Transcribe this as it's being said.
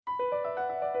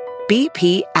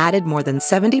BP added more than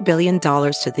 $70 billion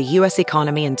to the U.S.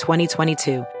 economy in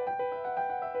 2022.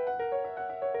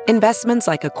 Investments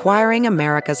like acquiring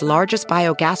America's largest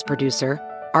biogas producer,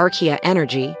 Archaea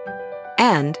Energy,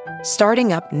 and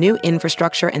starting up new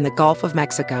infrastructure in the Gulf of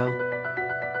Mexico.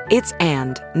 It's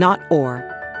and, not or.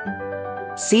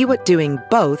 See what doing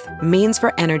both means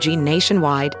for energy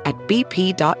nationwide at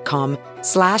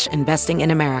bp.com/investing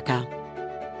in America.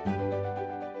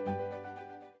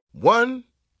 1,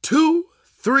 2,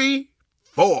 3,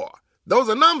 4. Those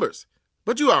are numbers,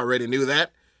 but you already knew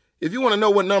that. If you want to know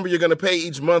what number you're going to pay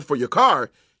each month for your car,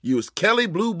 use Kelley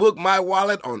Blue Book My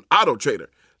Wallet on Auto Trader.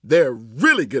 They're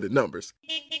really good at numbers.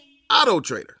 Auto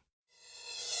Trader.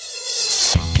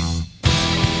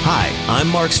 Hi, I'm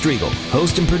Mark Striegel,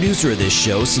 host and producer of this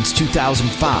show since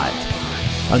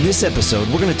 2005. On this episode,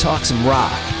 we're going to talk some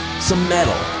rock, some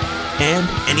metal, and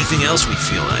anything else we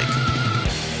feel like.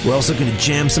 We're also going to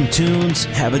jam some tunes,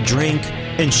 have a drink,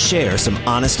 and share some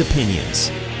honest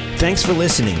opinions. Thanks for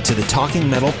listening to the Talking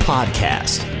Metal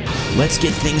podcast. Let's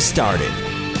get things started.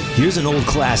 Here's an old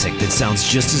classic that sounds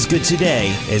just as good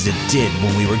today as it did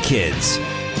when we were kids.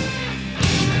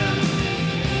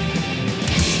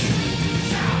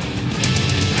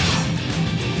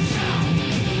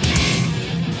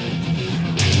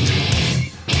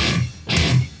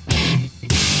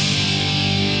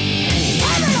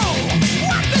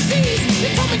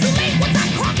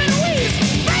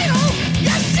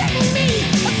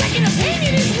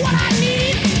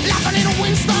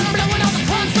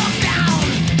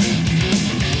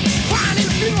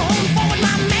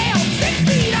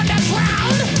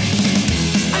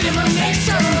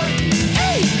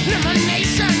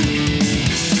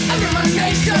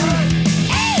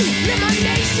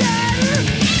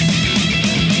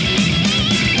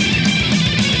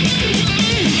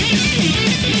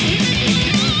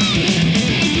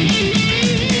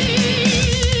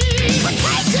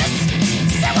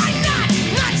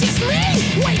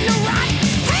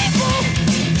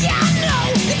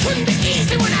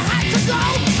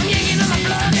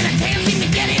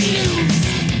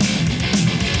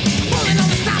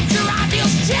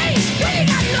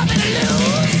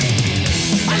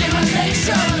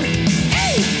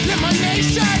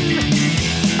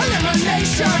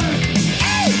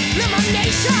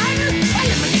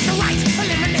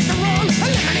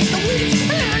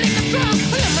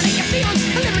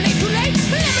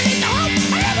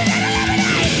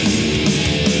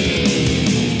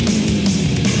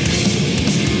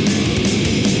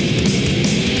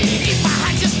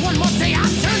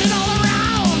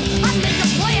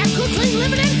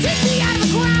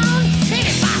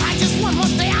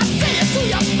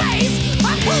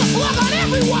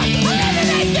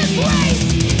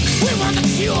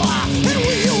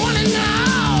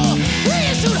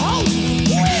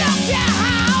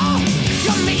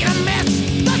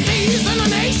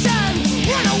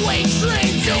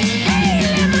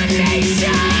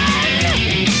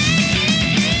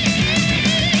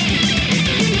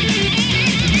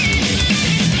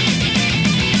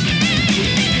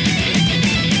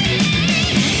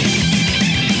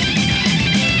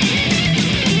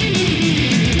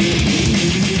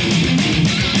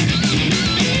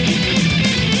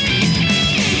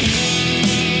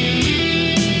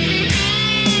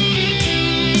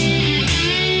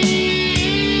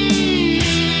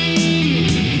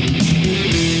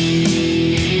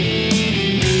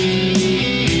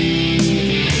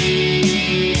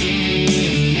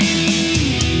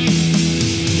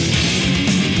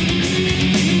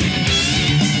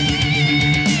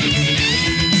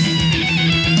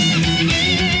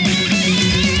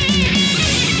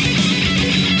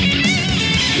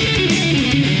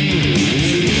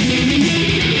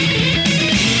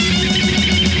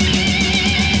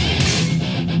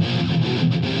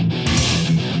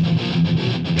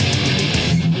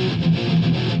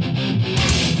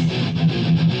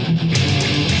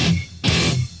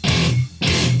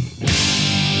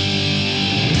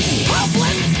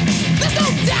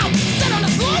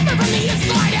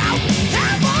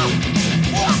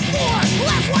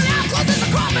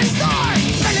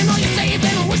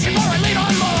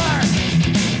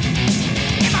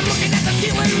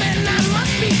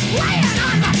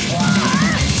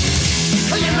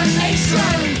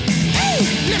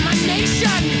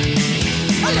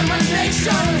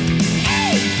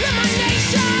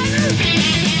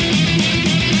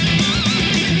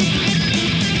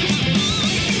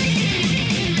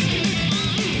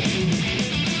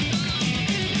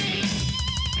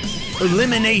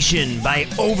 Elimination by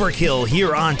Overkill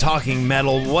here on Talking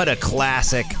Metal. What a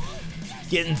classic.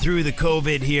 Getting through the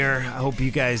COVID here. I hope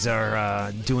you guys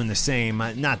are doing the same.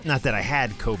 Not that I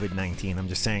had COVID-19. I'm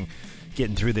just saying,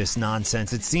 getting through this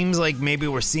nonsense. It seems like maybe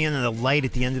we're seeing the light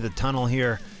at the end of the tunnel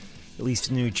here, at least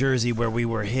in New Jersey, where we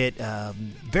were hit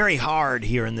very hard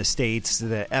here in the States,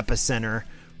 the epicenter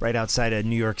right outside of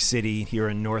New York City here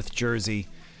in North Jersey.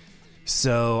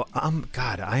 So,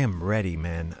 I am ready,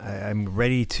 man. I'm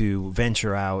ready to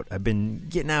venture out. I've been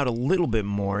getting out a little bit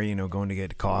more, going to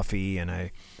get coffee, and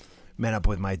I met up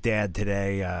with my dad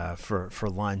today for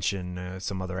lunch and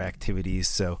some other activities.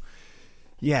 So,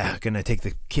 yeah, gonna take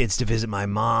the kids to visit my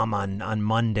mom on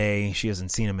Monday. She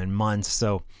hasn't seen them in months,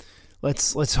 so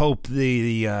let's hope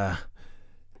the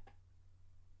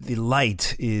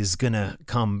light is gonna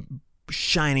come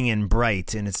shining and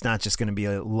bright, and it's not just gonna be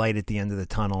a light at the end of the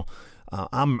tunnel.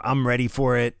 I'm ready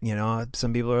for it.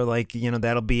 Some people are like,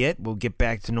 that'll be it. We'll get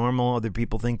back to normal. Other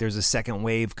people think there's a second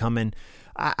wave coming.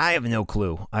 I have no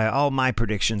clue. All my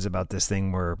predictions about this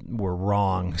thing were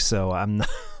wrong, so I'm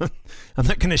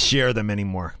not going to share them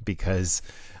anymore because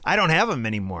I don't have them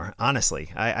anymore,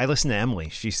 honestly. I listen to Emily.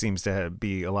 She seems to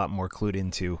be a lot more clued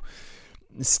into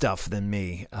stuff than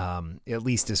me, at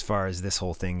least as far as this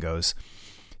whole thing goes.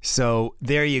 So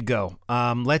there you go.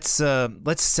 Let's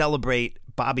celebrate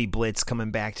Bobby Blitz coming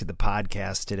back to the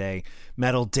podcast today.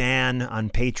 Metal Dan on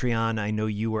Patreon. I know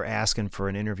you were asking for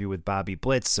an interview with Bobby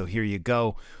Blitz, so here you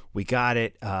go. We got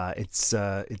it. It's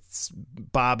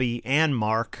Bobby and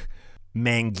Mark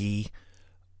Menghi,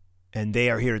 and they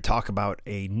are here to talk about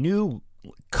a new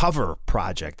cover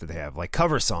project that they have, like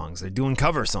cover songs. They're doing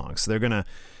cover songs, so they're going to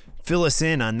fill us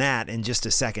in on that in just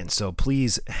a second. So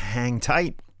please hang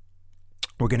tight.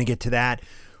 We're going to get to that.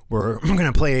 We're going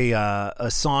to play a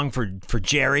song for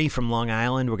Jerry from Long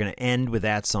Island. We're going to end with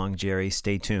that song, Jerry.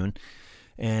 Stay tuned.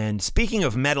 And speaking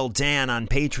of Metal Dan on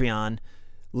Patreon,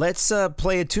 let's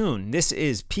play a tune. This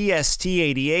is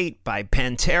PST-88 by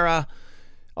Pantera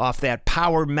off that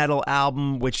power metal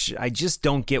album, which I just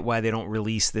don't get why they don't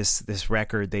release this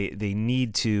record. They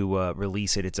need to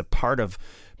release it. It's a part of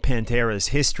Pantera's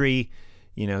history.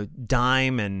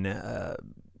 Dime and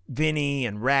Vinny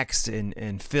and Rex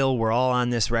and Phil were all on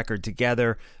this record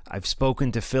together. I've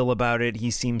spoken to Phil about it.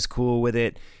 He seems cool with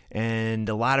it. And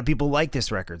a lot of people like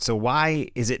this record. So why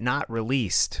is it not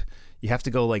released? You have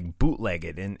to go like bootleg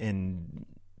it. And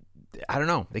I don't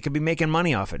know. They could be making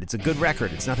money off it. It's a good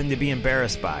record. It's nothing to be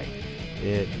embarrassed by.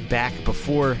 Back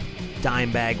before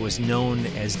Dimebag was known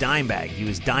as Dimebag, he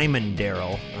was Diamond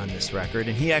Daryl on this record,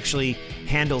 and he actually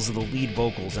handles the lead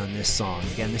vocals on this song.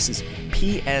 Again, this is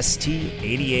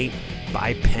PST-88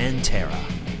 by Pantera.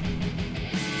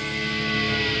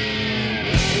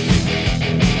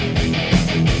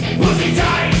 Pussy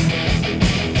tight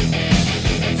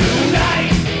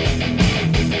tonight.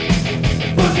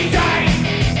 Pussy tight.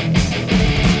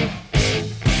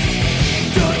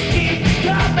 Just keep me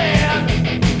coming.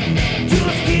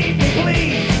 Just keep me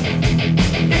please.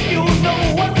 If you know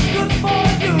what's good for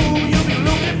you, you'll be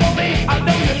looking for me. I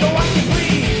know you know I can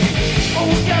breathe.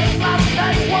 Oh, just last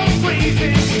night was crazy.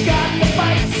 We got the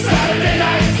fight Saturday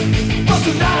night.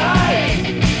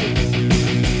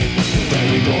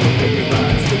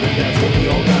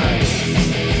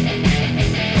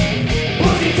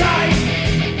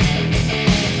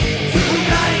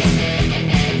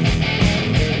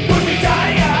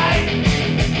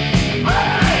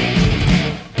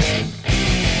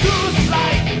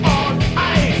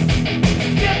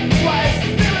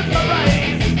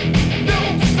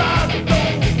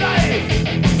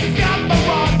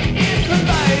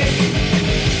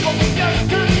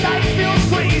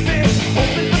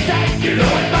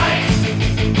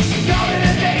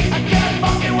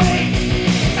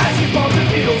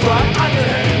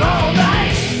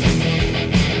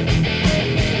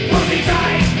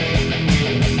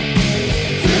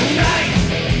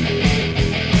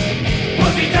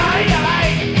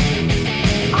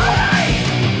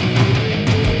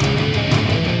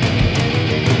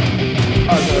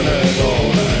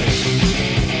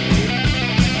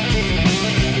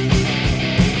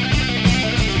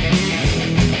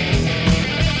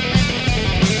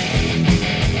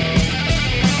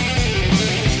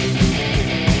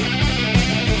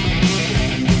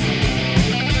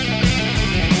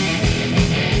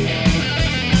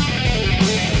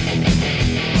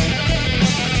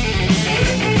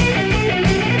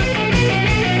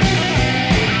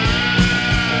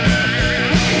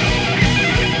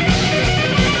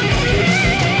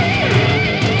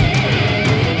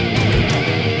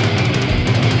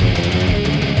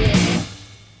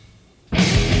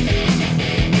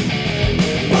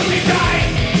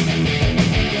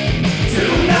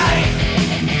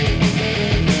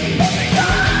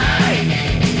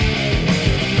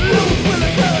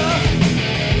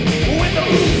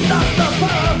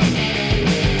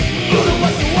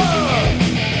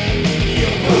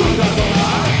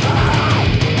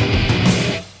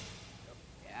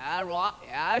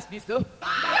 nice, mister.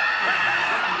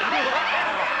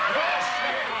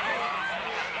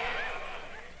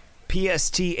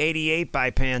 PST 88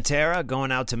 by Pantera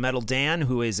going out to Metal Dan,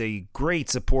 who is a great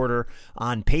supporter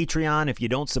on Patreon. If you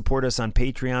don't support us on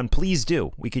Patreon, please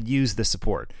do. We could use the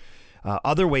support.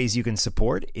 Other ways you can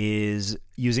support is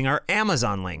using our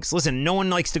Amazon links. Listen, no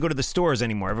one likes to go to the stores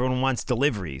anymore. Everyone wants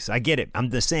deliveries. I get it. I'm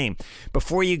the same.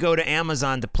 Before you go to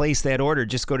Amazon to place that order,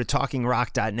 just go to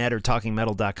talkingrock.net or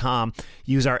talkingmetal.com.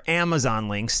 Use our Amazon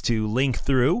links to link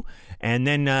through, and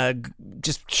then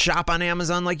just shop on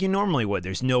Amazon like you normally would.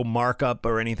 There's no markup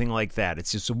or anything like that.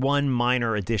 It's just one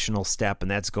minor additional step, and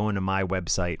that's going to my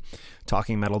website,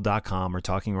 talkingmetal.com or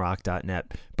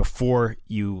talkingrock.net, before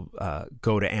you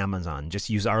go to Amazon.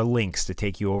 Just use our links to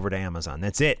take you over to Amazon.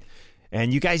 That's it.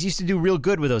 And you guys used to do real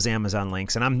good with those Amazon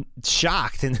links, and I'm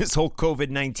shocked in this whole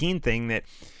COVID-19 thing that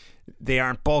they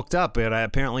aren't bulked up, but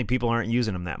apparently people aren't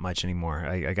using them that much anymore.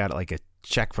 I got like a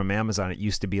check from Amazon. It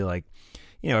used to be like,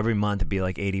 every month it'd be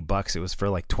like $80. It was for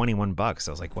like $21.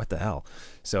 I was like, what the hell?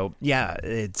 So yeah,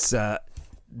 it's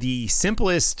the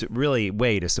simplest really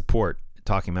way to support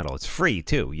Talking Metal. It's free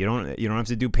too. You don't have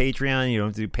to do Patreon. You don't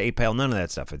have to do PayPal. None of that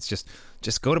stuff. It's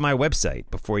just go to my website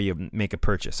before you make a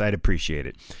purchase. I'd appreciate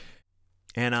it.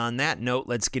 And on that note,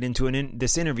 let's get into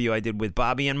this interview I did with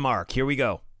Bobby and Mark. Here we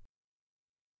go.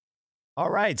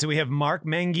 All right, so we have Mark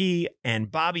Menghi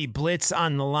and Bobby Blitz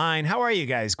on the line. How are you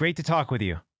guys? Great to talk with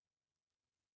you.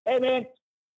 Hey, man.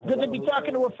 Good to be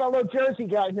talking to a fellow Jersey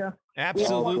guy here.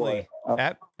 Absolutely.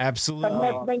 Absolutely.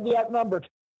 I'm Menghi outnumbered.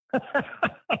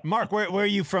 Mark, where are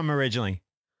you from originally?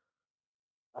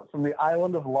 I'm from the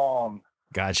island of Long.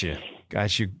 Gotcha.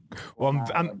 Well,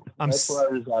 I'm that's where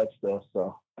I reside still.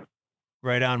 So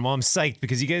right on. Well, I'm psyched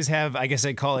because you guys have, I guess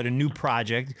I'd call it a new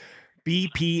project,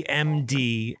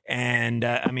 BPMD, and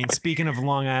speaking of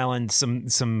Long Island,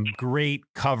 some great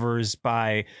covers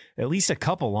by at least a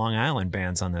couple Long Island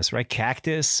bands on this, right?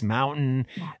 Cactus, Mountain,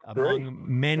 among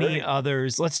many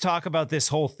others. Let's talk about this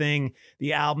whole thing.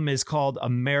 The album is called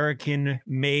American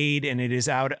Made, and it is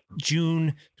out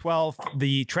June 12th.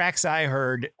 The tracks I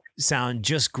heard sound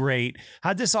just great.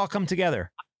 How'd this all come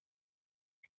together?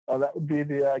 Oh, that would be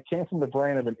came from the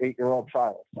brain of an 8-year-old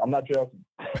child. I'm not joking.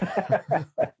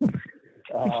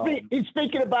 He's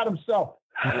speaking about himself.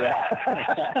 Yeah.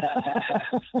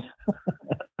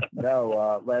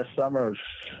 No, last summer I was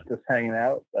just hanging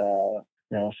out,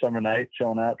 summer night,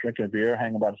 chilling out, drinking a beer,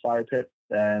 hanging by the fire pit,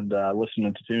 and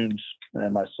listening to tunes.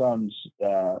 And my sons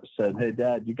said, "Hey,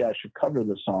 Dad, you guys should cover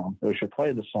the song. Or should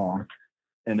play the song."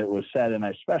 And it was Saturday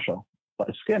Night Special by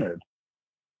Skinner.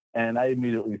 And I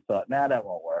immediately thought, that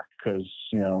won't work because,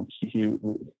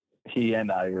 he and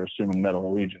I were assuming metal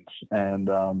allegiance. And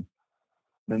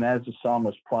then as the song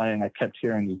was playing, I kept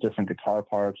hearing these different guitar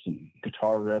parts and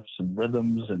guitar riffs and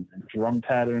rhythms and drum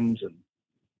patterns, and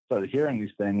started hearing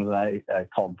these things. And I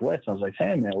called Blitz. I was like,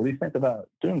 "Hey, man, what do you think about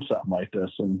doing something like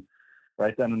this?" And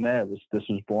right then and there, this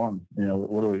was born,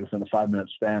 literally within a 5-minute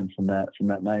span from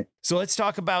that night. So let's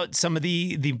talk about some of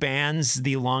the bands,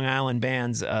 the Long Island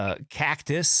bands.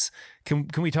 Cactus. Can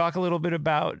we talk a little bit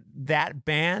about that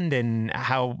band and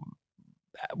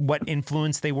what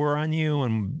influence they were on you,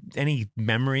 and any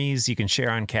memories you can share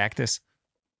on Cactus?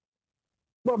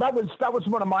 Well, that was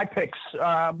one of my picks.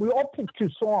 We all picked 2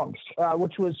 songs,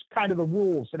 which was kind of the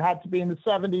rules. It had to be in the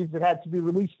 70s. It had to be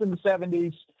released in the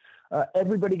 70s.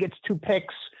 Everybody gets 2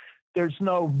 picks. There's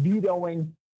no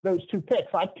vetoing those 2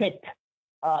 picks. I picked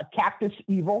Cactus,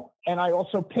 Evil, and I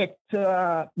also picked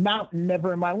Mountain,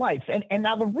 Never in My Life. And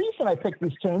now the reason I picked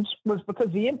these tunes was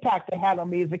because the impact they had on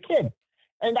me as a kid.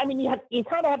 And you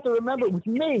kind of have to remember with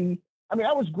me, I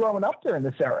was growing up during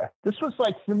this era. This was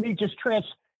like, for me, just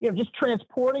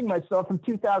transporting myself from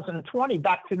 2020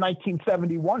 back to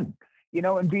 1971,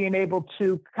 and being able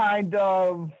to kind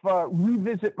of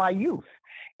revisit my youth.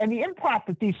 And the impact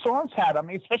that these songs had on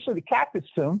me, especially the Cactus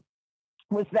tune,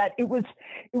 was that it was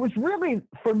really,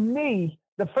 for me,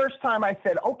 the first time I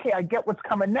said, okay, I get what's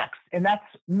coming next. And that's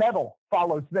metal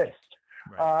follows this.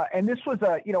 Right. And this was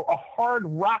a hard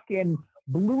rockin'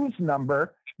 blues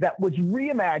number that was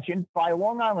reimagined by a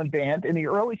Long Island band in the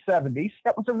early 70s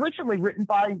that was originally written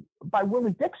by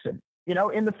Willie Dixon,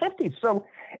 in the 50s. So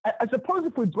I suppose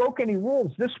if we broke any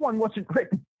rules, this one wasn't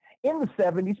written in the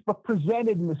 70s, but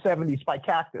presented in the 70s by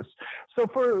Cactus. So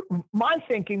for my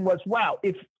thinking was, wow,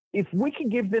 if we can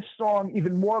give this song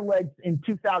even more legs in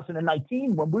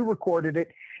 2019 when we recorded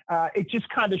it, it just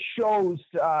kind of shows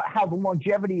how the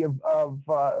longevity of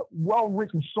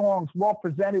well-written songs,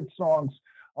 well-presented songs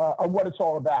are what it's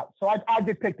all about. So I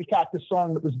did pick the Cactus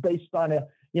song that was based on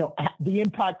the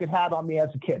impact it had on me as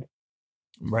a kid.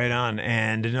 Right on.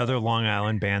 And another Long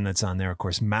Island band that's on there, of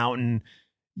course, Mountain.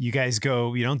 You guys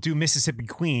go, you don't do Mississippi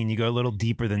Queen. You go a little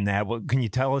deeper than that. What can you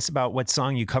tell us about what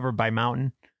song you covered by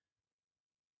Mountain?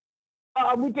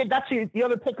 We did. That's the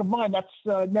other pick of mine.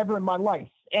 That's Never in My Life.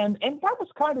 And that was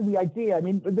kind of the idea. I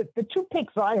mean, the two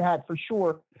picks I had for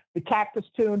sure, the Cactus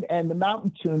tune and the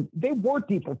Mountain tune, they were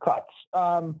deeper cuts.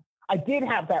 I did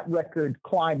have that record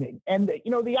climbing. And,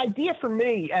 the idea for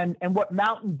me and what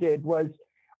Mountain did was,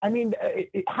 I mean,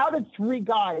 how did three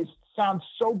guys sound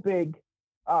so big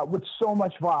with so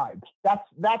much vibe?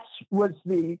 That's was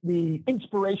the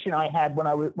inspiration I had when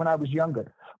I was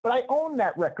younger. But I owned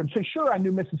that record, so sure I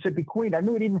knew Mississippi Queen. I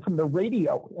knew it even from the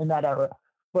radio in that era.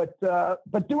 But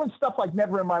doing stuff like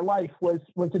Never in My Life was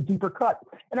a deeper cut.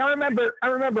 And I remember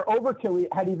Overkill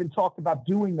had even talked about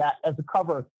doing that as a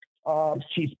cover.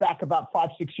 She's back about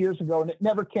 5-6 years ago, and it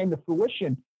never came to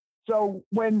fruition. So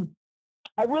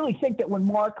I really think that when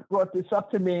Mark brought this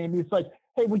up to me and he's like,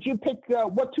 hey, would you pick,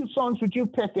 what two songs would you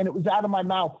pick? And it was out of my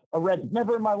mouth already.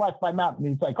 Never in My Life by Mountain.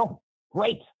 And he's like, oh,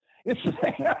 great. This is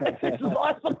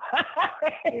awesome.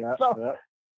 So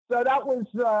that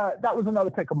was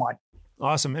another pick of mine.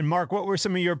 Awesome. And Mark, what were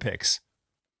some of your picks?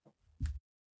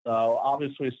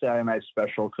 Obviously Saturday Night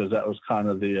Special, because that was kind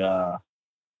of the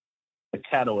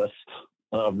catalyst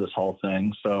of this whole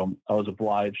thing. So I was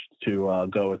obliged to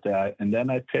go with that. And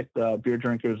then I picked Beer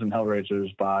Drinkers and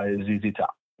Hellraisers by ZZ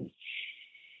Top.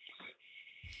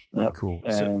 Yep. Cool.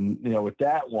 And, with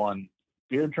that one,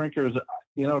 Beer Drinkers,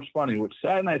 it's funny. With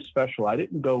Saturday Night Special, I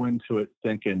didn't go into it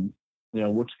thinking,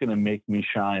 what's going to make me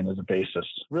shine as a bassist.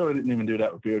 Really didn't even do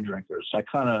that with Beer Drinkers.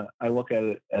 I look at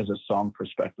it as a song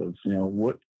perspective.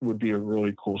 What would be a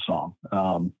really cool song?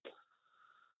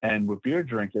 And with Beer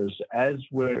Drinkers,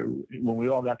 when we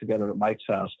all got together at Mike's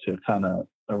house to kind of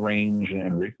arrange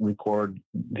and record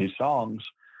these songs,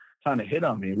 kind of hit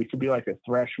on me. We could be like a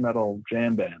thrash metal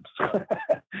jam band,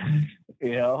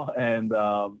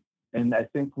 and I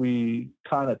think we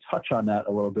kind of touch on that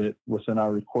a little bit within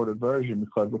our recorded version,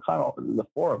 because we're kind of, the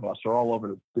four of us are all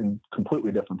over in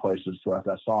completely different places throughout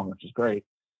that song, which is great.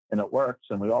 And it works.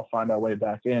 And we all find our way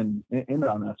back in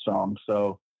on that song.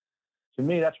 So to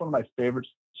me, that's one of my favorite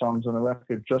songs on the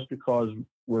record, just because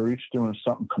we're each doing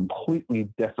something completely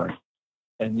different,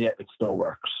 and yet it still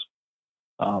works.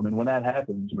 And when that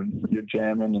happens, when you're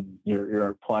jamming and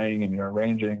you're playing and you're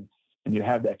arranging and you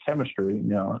have that chemistry,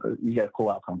 you get a cool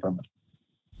outcome from it.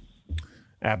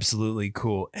 Absolutely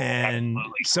cool. And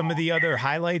some of the other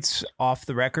highlights off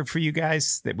the record for you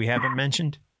guys that we haven't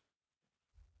mentioned?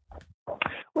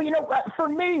 Well, for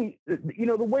me,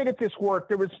 the way that this worked,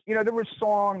 there were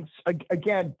songs,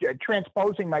 again,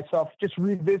 transposing myself, just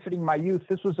revisiting my youth.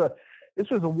 This was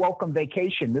a welcome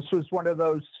vacation. This was one of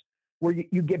those where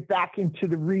you get back into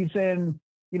the reason,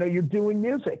 you're doing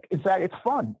music, is that it's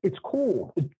fun. It's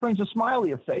cool. It brings a smile to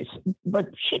your face. But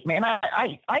shit, man,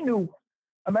 I knew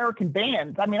American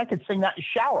bands. I mean, I could sing that in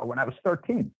the shower when I was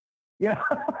 13. You know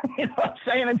what I'm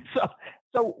saying? And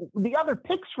so the other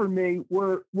picks for me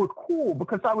were cool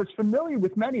because I was familiar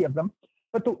with many of them.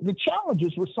 But the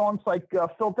challenges were songs like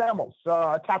Phil Demel's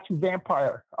Tattoo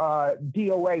Vampire,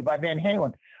 DOA by Van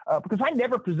Halen. Because I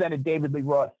never presented David Lee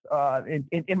Roth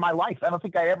in my life. I don't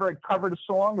think I ever had covered a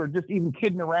song or just even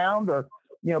kidding around or,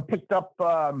 picked up,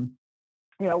 where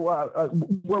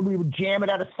we would jam it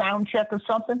at a sound check or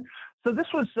something. So this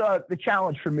was the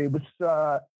challenge for me.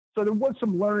 So there was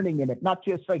some learning in it, not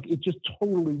just like it just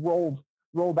totally rolled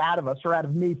out of us or out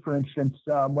of me, for instance,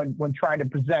 when trying to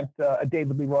present a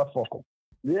David Lee Roth vocal.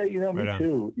 Yeah, me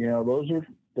too.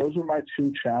 Those are my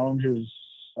two challenges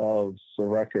of the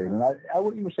record, and I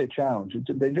wouldn't even say challenge.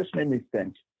 They just made me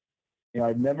think.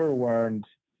 I've never learned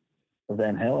a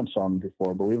Van Halen song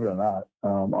before, believe it or not,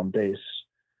 on bass,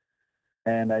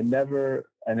 and I never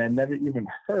even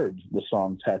heard the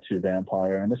song "Tattoo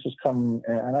Vampire." And this is coming,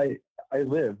 and I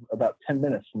live about 10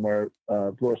 minutes from where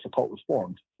Blitz Occult was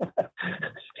formed.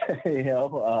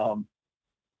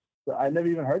 So I never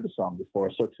even heard the song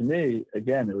before. So to me,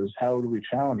 again, it was how do we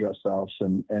challenge ourselves,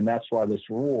 and that's why this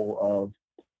rule of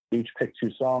each pick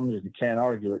two songs, if you can't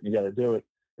argue it, you got to do it.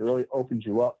 It really opens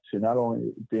you up to not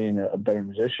only being a better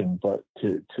musician, but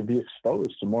to be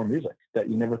exposed to more music that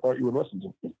you never thought you would listen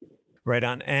to. Right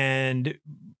on. And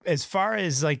as far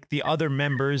as like the other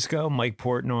members go, Mike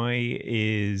Portnoy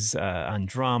is on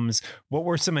drums. What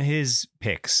were some of his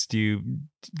picks? Do you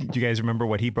guys remember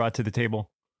what he brought to the table?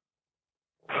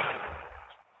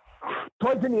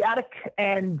 Toys in the Attic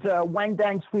and Wang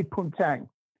Dang Sweet Poontang.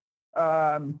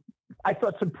 I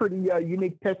thought some pretty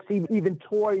unique picks. Even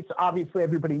Toys, obviously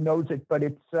everybody knows it, but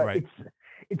it's right.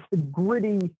 it's the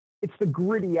gritty it's the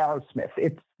gritty Aerosmith.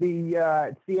 It's the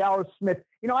Aerosmith.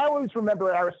 You know, I always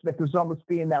remember Aerosmith as almost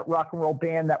being that rock and roll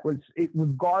band that was,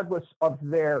 regardless of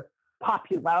their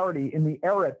popularity in the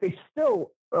era, they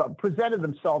still presented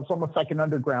themselves almost like an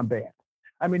underground band.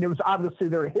 I mean, it was obviously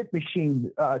they're a hit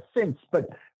machine since, but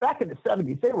back in the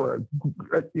 70s, they were,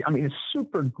 a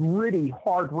super gritty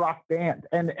hard rock band.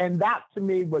 And that to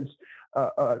me was,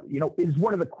 is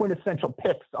one of the quintessential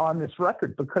picks on this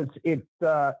record because it,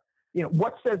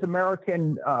 what says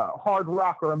American hard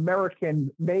rock or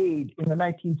American made in the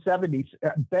 1970s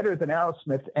better than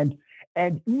Aerosmith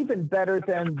and even better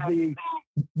than the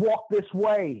Walk This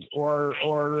Way or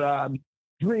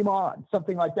Dream On,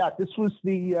 something like that. This was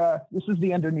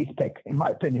the underneath pick, in my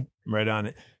opinion. Right on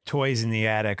it. Toys in the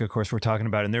Attic, of course, we're talking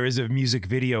about, and there is a music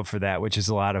video for that, which is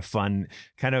a lot of fun.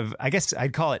 Kind of, I guess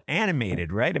I'd call it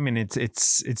animated, right? I mean,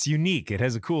 it's unique. It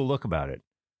has a cool look about it.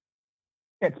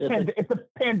 It's a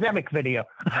pandemic video.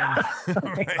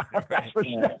 That's for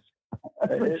sure.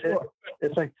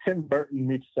 It's like Tim Burton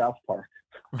meets South Park.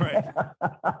 Right.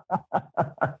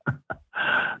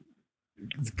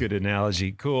 It's a good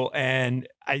analogy. Cool. And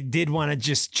I did want to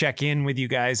just check in with you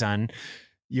guys on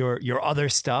your other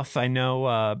stuff. I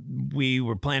know we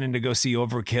were planning to go see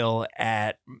Overkill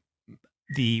at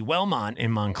the Wellmont in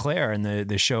Montclair, and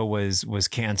the show was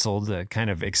canceled kind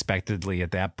of expectedly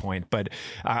at that point. But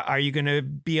are you going to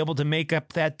be able to make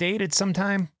up that date at some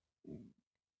time?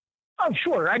 Oh,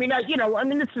 sure. I mean,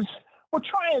 this is, we're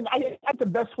trying, I think the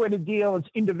best way to deal as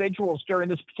individuals during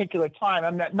this particular time.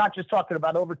 I'm not just talking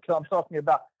about Overkill. I'm talking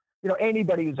about,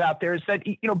 anybody who's out there is that,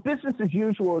 business as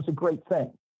usual is a great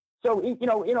thing. So, in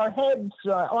our heads,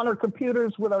 on our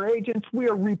computers with our agents, we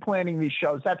are replanning these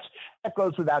shows. That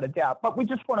goes without a doubt. But we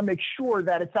just want to make sure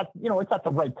that it's at the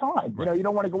right time. Right. You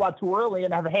don't want to go out too early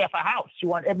and have half a house. You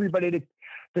want everybody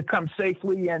to come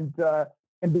safely and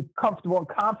be comfortable and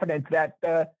confident that,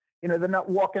 they're not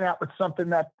walking out with something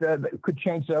that could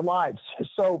change their lives.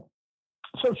 So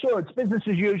sure, it's business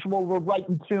as usual. We're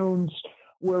writing tunes.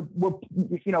 We're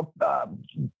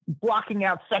blocking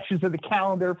out sections of the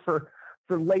calendar for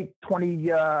late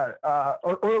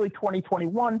or early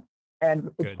 2021,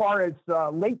 and Good. As far as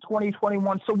late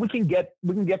 2021, so we can get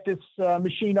this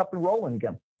machine up and rolling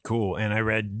again. Cool. And I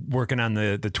read working on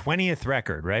the 20th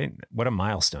record, right? What a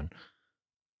milestone.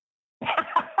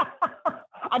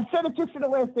 I've said it just in the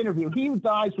last interview. He who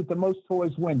dies with the most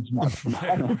toys wins, Mark.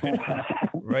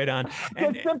 Right on.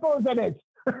 As simple as it is.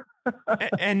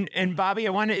 and Bobby,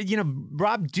 I wanted,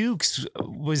 Rob Dukes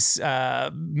was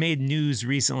made news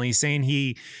recently saying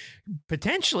he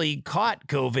potentially caught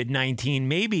COVID-19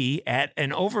 maybe at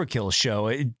an Overkill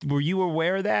show. Were you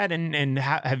aware of that? And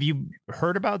have you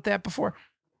heard about that before?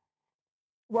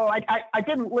 Well, I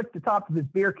didn't lick the top of his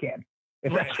beer can.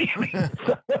 If that's what you mean.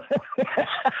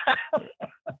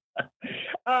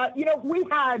 We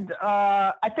had,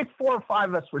 I think 4 or 5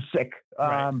 of us were sick.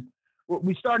 Right.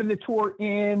 We started the tour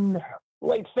in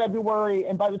late February,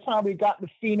 and by the time we got to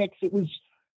Phoenix, it was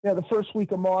the first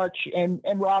week of March. And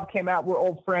Rob came out. We're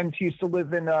old friends. He used to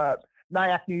live in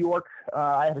Nyack, New York.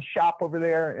 I had a shop over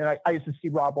there, and I used to see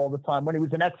Rob all the time when he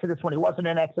was in Exodus, when he wasn't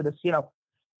in Exodus,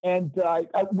 and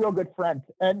a real good friend.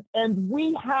 And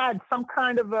we had some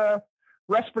kind of a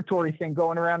respiratory thing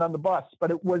going around on the bus,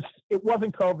 but it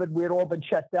wasn't COVID. We had all been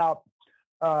checked out.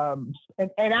 And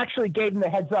actually gave him the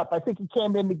heads up. I think he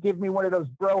came in to give me one of those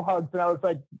bro hugs, and I was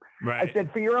like, right. I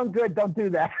said, for your own good, don't do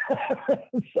that.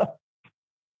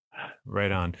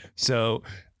 Right on. So,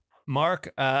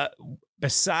 Mark,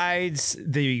 besides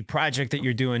the project that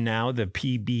you're doing now, the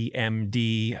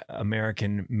PBMD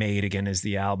American Made, again, is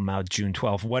the album out June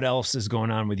 12th. What else is going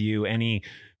on with you? Any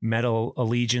Metal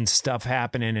Allegiance stuff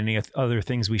happening? Any other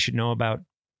things we should know about?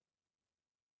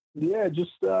 Yeah,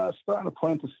 just starting to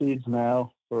plant the seeds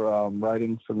now for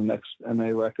writing for the next MA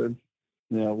record.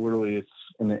 Literally it's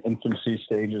in the infancy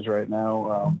stages right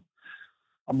now.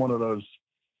 I'm one of those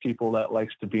people that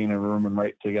likes to be in a room and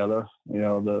write together.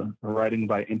 The writing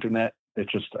by internet, it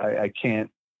just, I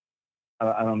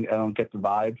don't get the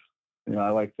vibe. I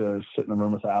like to sit in a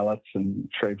room with Alex and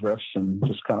trade riffs and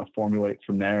just kind of formulate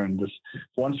from there. And just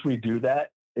once we do that,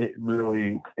 it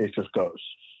just goes.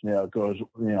 It goes,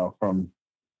 from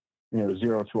 0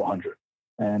 to 100.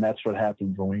 And that's what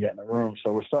happens when we get in the room.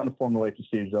 So we're starting to formulate the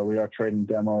seeds, though. We are trading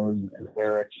demos and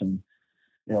lyrics and,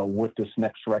 what this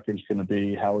next record's going to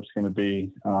be, how it's going to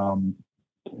be,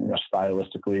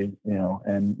 stylistically,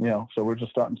 so we're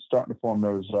just starting to form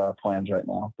those plans right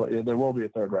now. But there will be a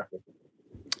third record.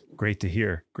 Great to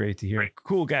hear.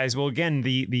 Cool, guys. Well, again,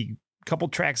 the couple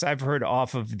tracks I've heard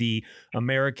off of the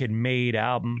American Made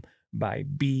album by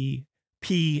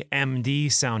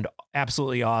BPMD sound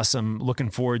absolutely awesome. Looking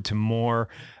forward to more.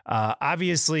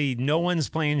 Obviously, no one's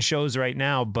playing shows right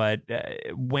now, but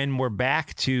when we're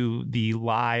back to the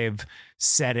live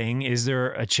setting, is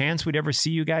there a chance we'd ever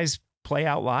see you guys play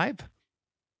out live?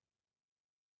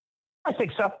 I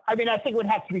think so. I mean, I think it would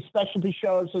have to be specialty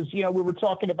shows. As we were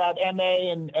talking about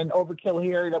MA and Overkill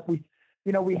here, that we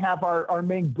have our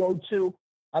main go-to.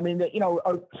 I mean,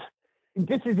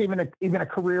 this is even a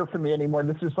career for me anymore.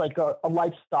 This is like a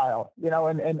lifestyle,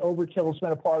 and Overkill has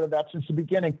been a part of that since the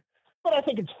beginning. But I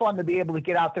think it's fun to be able to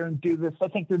get out there and do this. I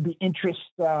think there'd be interest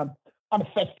on a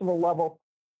festival level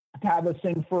to have us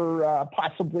in for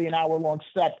possibly an hour-long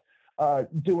set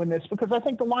doing this, because I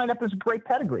think the lineup is a great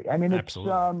pedigree. I mean, it's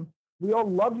we all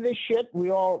love this shit. We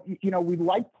all, we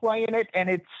like playing it, and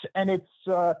it's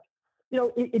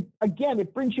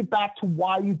it brings you back to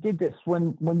why you did this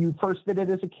when you first did it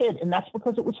as a kid. And that's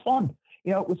because it was fun.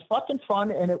 It was fucking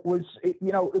fun. And it was,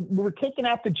 we were kicking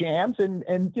out the jams and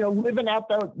living out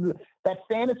that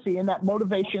fantasy and that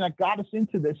motivation that got us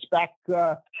into this back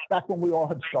when we all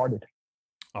had started.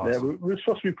 Awesome. Yeah, we're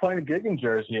supposed to be playing a gig in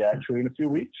Jersey actually in a few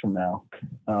weeks from now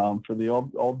for the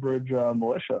Old Bridge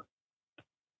Militia.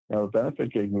 A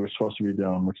benefit gig we were supposed to be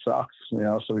doing, which sucks.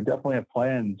 So we definitely have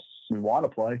plans. We want to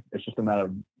play. It's just a matter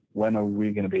of when are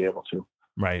we going to be able to.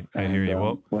 Right, I hear you.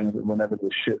 Well, whenever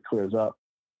this shit clears up.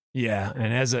 Yeah,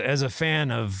 and as a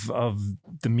fan of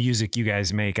the music you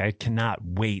guys make, I cannot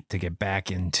wait to get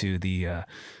back into the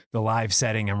live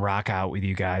setting and rock out with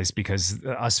you guys, because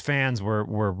us fans we're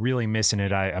really missing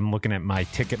it. I'm looking at my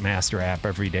Ticketmaster app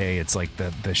every day. It's like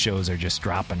the shows are just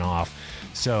dropping off.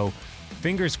 So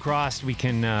fingers crossed we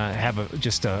can have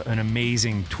an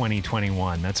amazing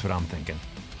 2021. That's what I'm thinking.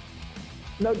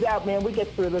 No doubt, man. We get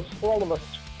through this, all of us.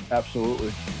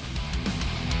 Absolutely.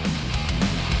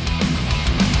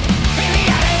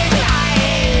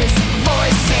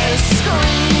 Voices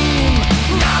scream,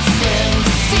 nothing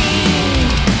seen,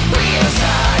 reel's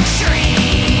a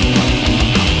dream.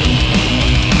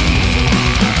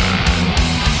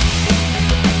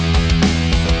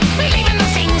 Leaving the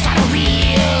things that are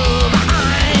real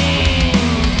behind,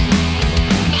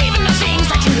 leaving the things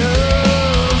that you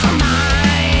love behind,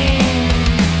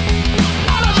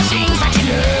 all of the things that you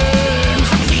learn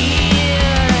from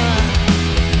fear.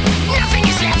 Nothing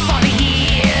is left for the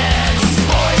years.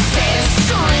 Voices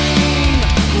scream,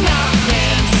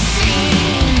 nothing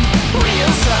seen,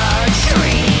 reel's a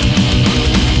dream.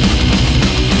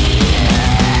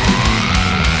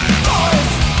 Doors,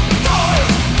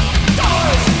 doors,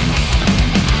 doors,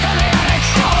 Heliatic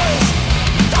doors,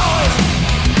 doors,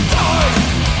 doors,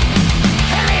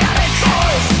 Heliatic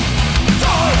doors,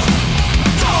 doors,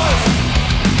 doors,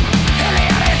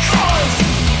 Heliatic doors,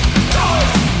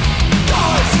 doors,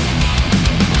 doors,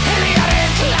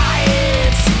 Heliatic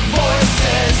lights,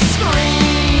 voices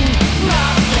scream,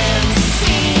 nothing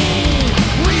seen,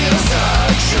 reel's a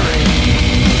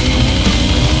dream.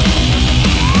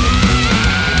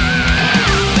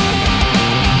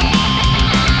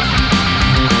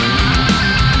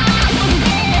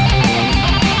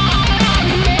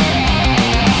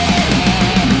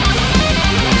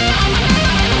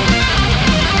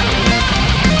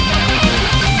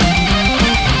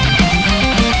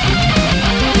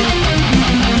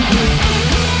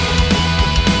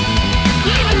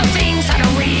 Leaving the things that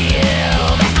are real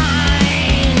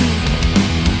behind,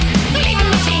 leaving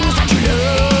the things that you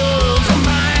love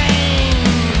behind,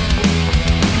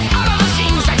 all of the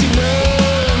things that you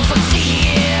learn from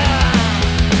fear.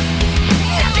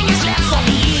 Nothing is left for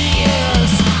the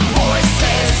years.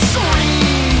 Voices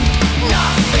scream,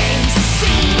 nothing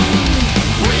seen,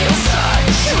 reel's a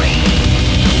dream.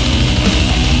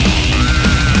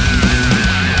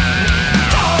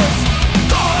 Doors,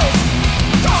 doors,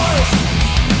 doors,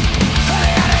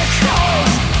 Heliatic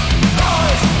doors,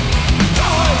 doors,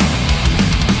 doors,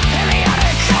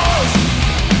 Heliatic doors,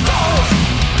 doors,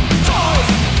 doors,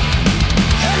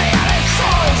 Heliatic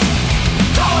doors,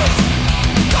 doors,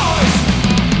 doors,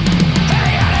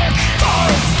 Heliatic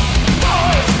doors,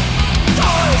 doors,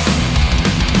 doors,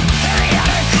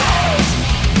 Heliatic doors,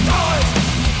 doors,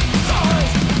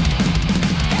 doors,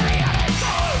 Heliatic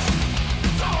doors,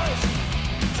 doors,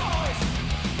 doors,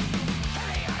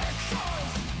 Heliatic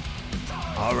doors.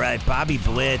 All right, Bobby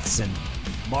Blitz and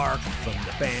Mark from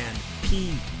the band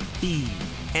BPMD,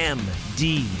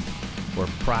 or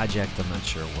Project, I'm not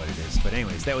sure what it is. But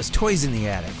anyways, that was Toys in the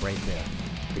Attic right there.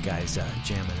 The guys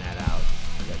jamming that out.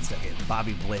 That's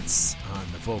Bobby Blitz on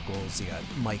the vocals. You got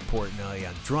Mike Portnoy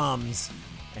on drums,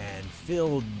 and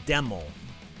Phil Demmel,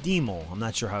 I'm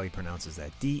not sure how he pronounces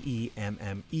that,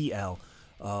 Demmel,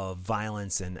 of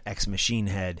Violence and Ex Machine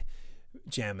Head.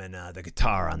 jamming the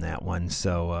guitar on that one.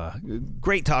 So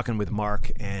great talking with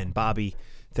Mark and Bobby.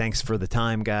 Thanks for the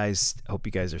time, guys. Hope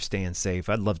you guys are staying safe.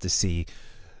 I'd love to see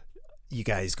you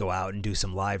guys go out and do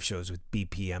some live shows with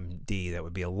BPMD. That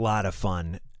would be a lot of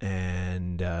fun.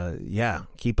 And yeah,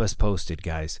 keep us posted,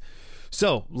 guys.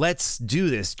 So let's do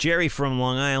this. Jerry from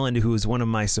Long Island, who is one of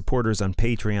my supporters on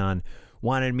Patreon,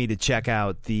 wanted me to check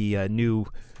out the new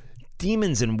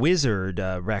Demons and Wizards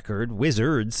record.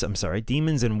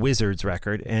 Demons and Wizards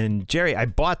record. And Jerry, I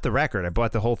bought the record. I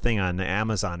bought the whole thing on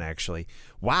Amazon, actually.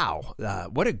 Wow.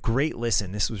 What a great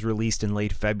listen. This was released in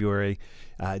late February.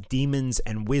 Demons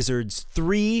and Wizards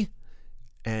 3.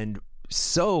 And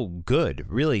so good.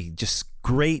 Really just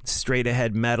great straight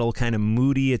ahead metal, kind of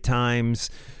moody at times.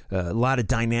 A lot of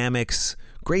dynamics.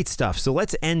 Great stuff. So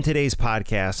let's end today's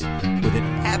podcast with an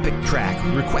epic track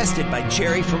requested by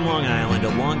Jerry from Long Island, a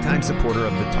longtime supporter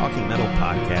of the Talking Metal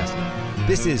podcast.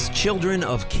 This is Children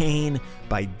of Cain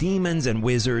by Demons and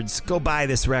Wizards. Go buy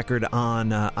this record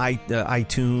on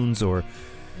iTunes or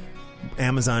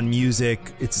Amazon Music.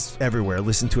 It's everywhere.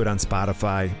 Listen to it on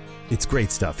Spotify. It's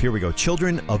great stuff. Here we go.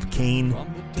 Children of Cain,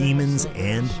 Demons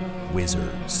and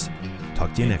Wizards.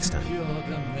 Talk to you next time.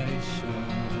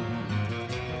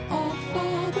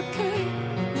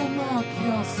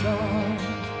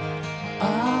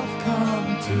 I've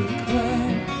come to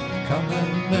claim, come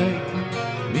and make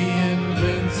me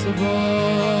invincible.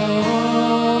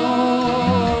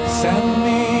 Send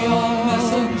me your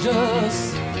messengers,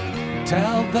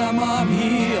 tell them I'm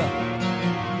here.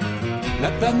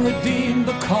 Let them redeem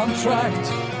the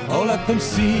contract, or let them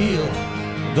seal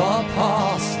the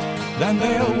past. Then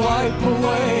they'll wipe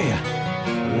away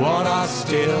what I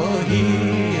still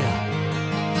hear.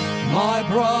 My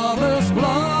brother's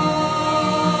blood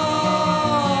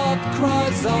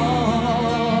cries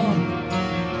on.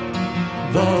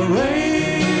 The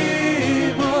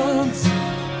ravens,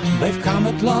 they've come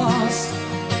at last.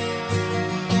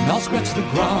 Now scratch the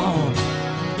ground,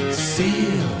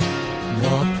 seal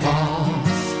the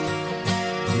past.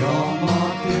 Your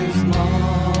mark is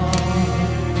mine.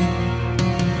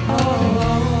 Oh,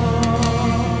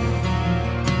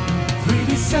 3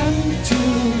 descend to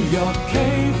your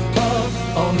cave, but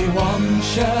only one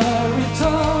shall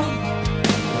return.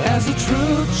 As a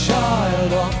true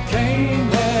child of Cain,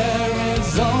 there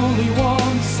is only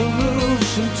one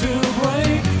solution to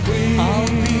break free. I'll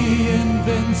be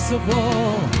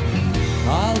invincible,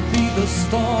 I'll be the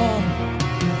storm.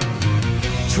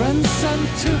 Transcend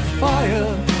to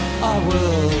fire, I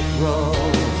will grow.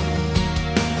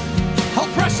 A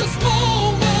precious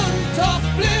moment of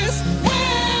bliss,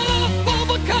 when I've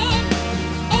overcome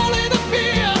only the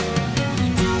fear.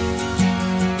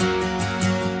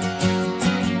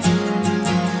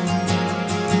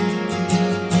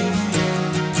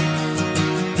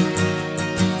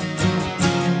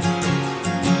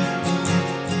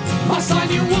 My sign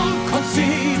you won't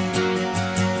conceive,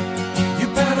 you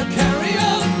better carry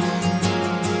on.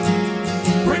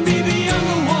 Bring me the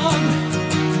younger one,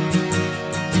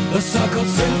 the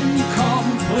circle's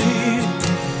incomplete.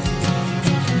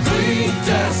 3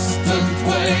 destined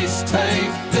ways,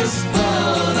 take this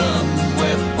burden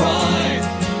with pride.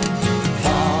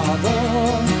 Father,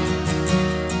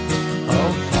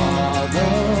 oh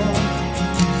Father,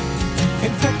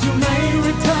 in fact you may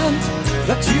repent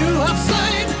that you have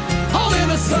slain all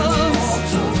innocence.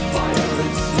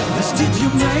 Instead you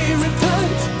may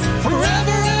repent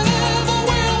forever and ever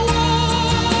we're one.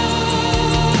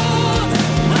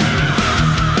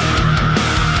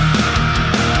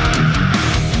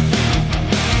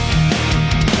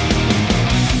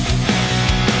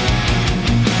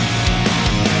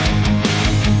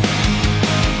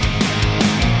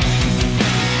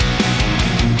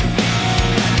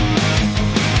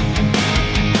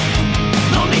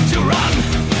 No need to run,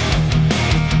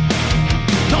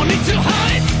 no need to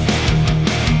hide.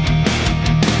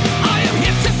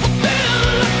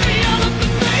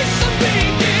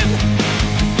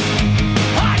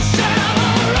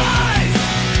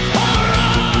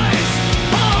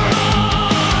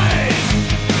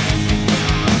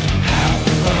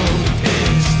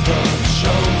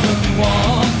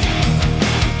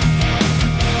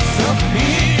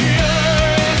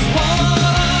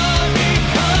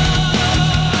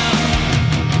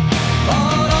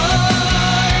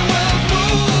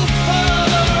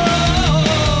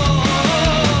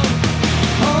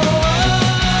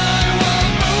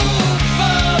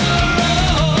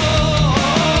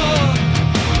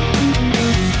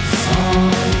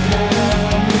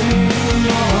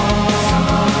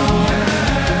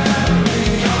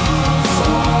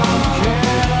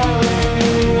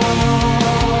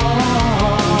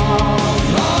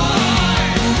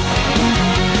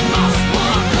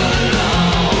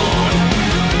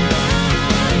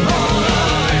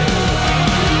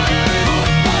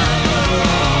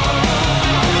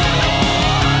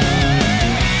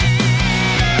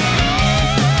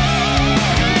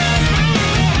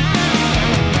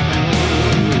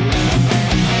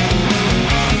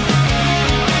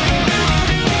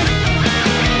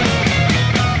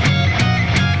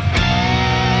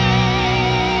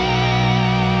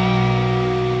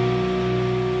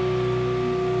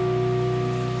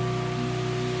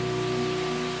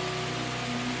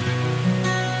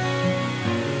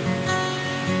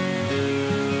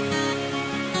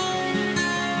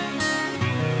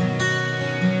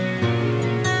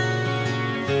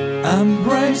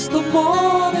 Embrace the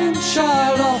morning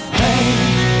child of pain.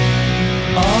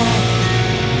 Are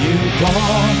you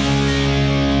gone?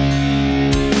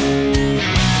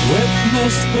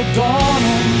 Witness the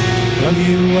dawning of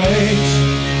new age.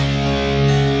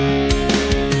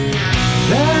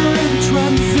 They're in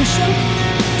transition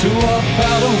to a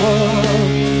better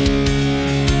world.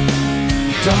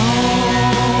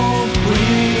 Don't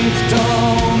grieve,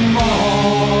 don't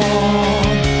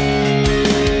mourn.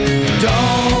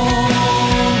 Don't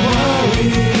worry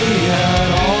at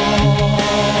all.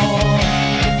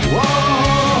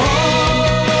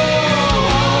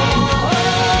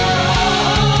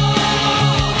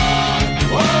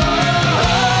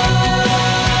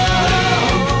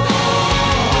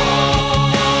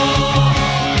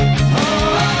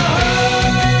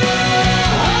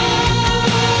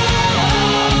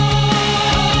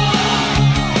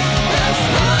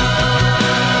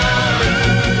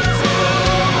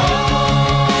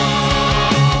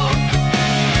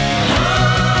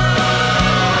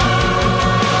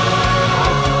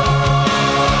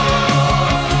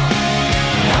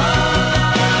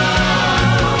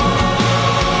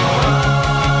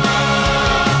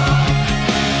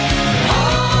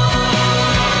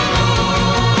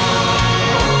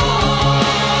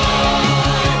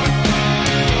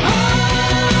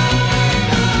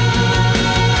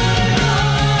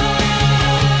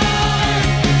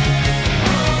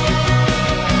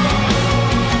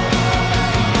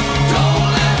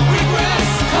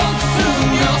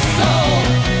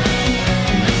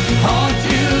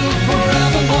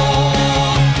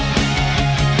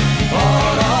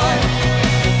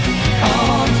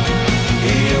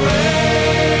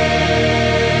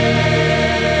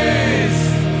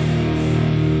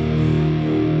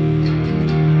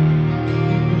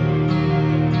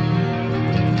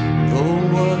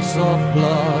 Of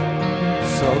blood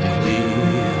so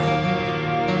clear.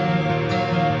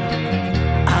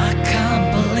 I can't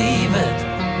believe it.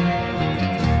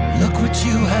 Look what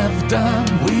you have done.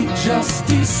 We just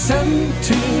descend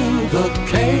to the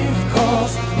cave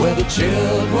course where the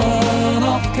children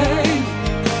of Cain.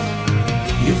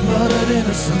 You've murdered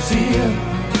innocence here.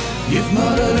 You've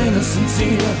murdered innocence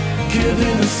here. Killed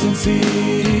innocence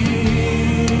here.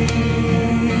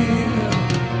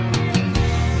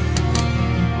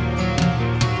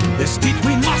 This deed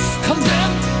we must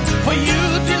condemn, for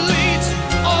you delete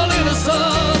all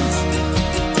innocence.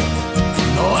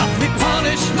 No earthly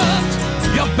punishment,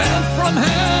 you're banned from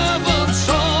heaven's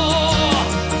shore.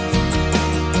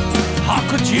 How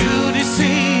could you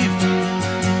deceive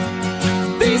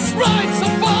these rights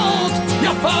of fault?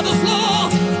 Your father's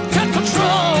law can't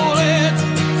control it.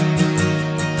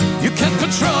 You can't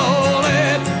control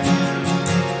it.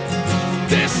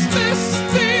 Dismiss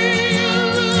the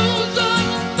illusion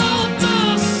of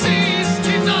mercy's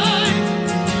denied.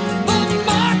 The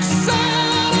mark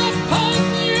set upon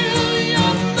you,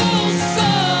 you're no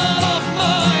son of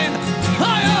mine. I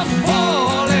am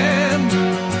falling,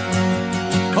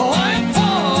 oh I am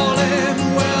falling.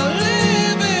 We're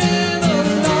living a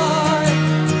lie,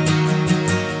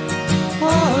 a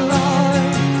lie.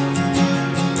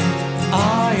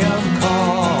 I am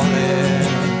calling,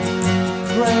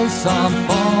 grace I'm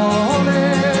falling.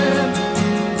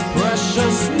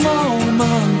 Precious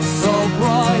moments so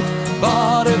bright,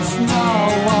 but it's now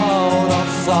out of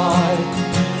sight.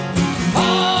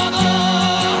 Father,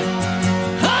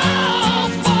 oh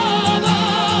Father,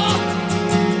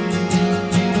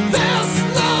 there's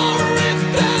no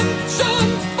redemption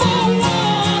for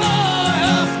what I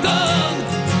have done.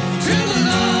 To the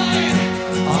light,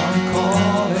 I'm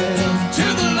calling. To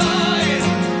the light,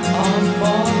 I'm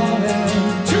falling.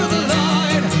 To the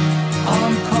light,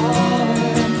 I'm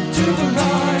calling. To the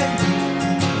light,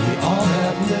 we all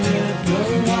have lived a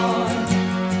life.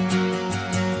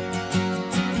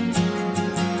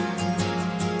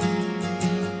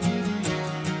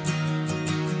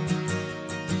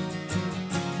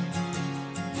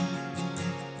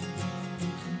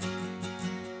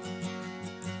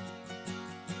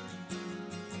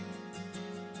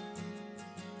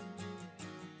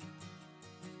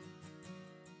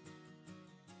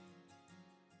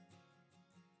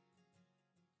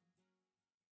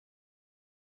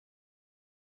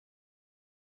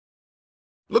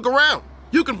 Look around.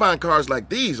 You can find cars like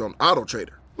these on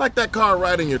AutoTrader, like that car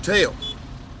riding your tail.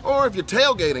 Or if you're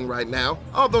tailgating right now,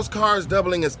 all those cars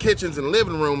doubling as kitchens and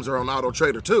living rooms are on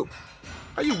AutoTrader too.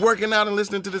 Are you working out and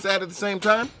listening to this ad at the same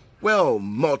time? Well,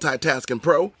 multitasking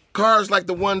pro, cars like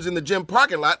the ones in the gym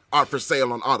parking lot are for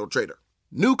sale on AutoTrader.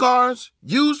 New cars,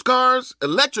 used cars,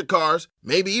 electric cars,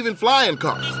 maybe even flying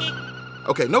cars.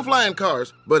 Okay, no flying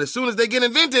cars, but as soon as they get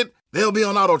invented, they'll be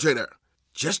on AutoTrader.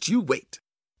 Just you wait.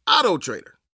 Auto Trader.